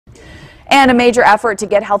And a major effort to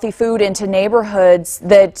get healthy food into neighborhoods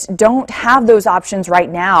that don't have those options right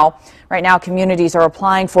now. Right now, communities are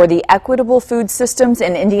applying for the Equitable Food Systems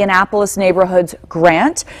in Indianapolis Neighborhoods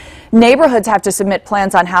grant. Neighborhoods have to submit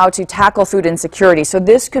plans on how to tackle food insecurity. So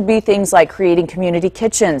this could be things like creating community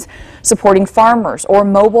kitchens, supporting farmers, or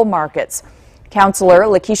mobile markets. Counselor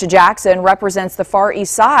Lakeisha Jackson represents the Far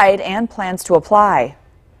East Side and plans to apply.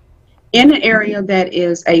 In an area that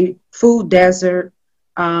is a food desert,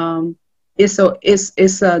 it's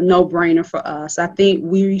a no-brainer for us. I think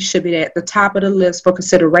we should be at the top of the list for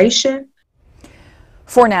consideration.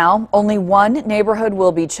 For now, only one neighborhood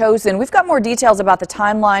will be chosen. We've got more details about the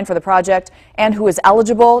timeline for the project and who is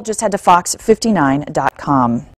eligible. Just head to fox59.com.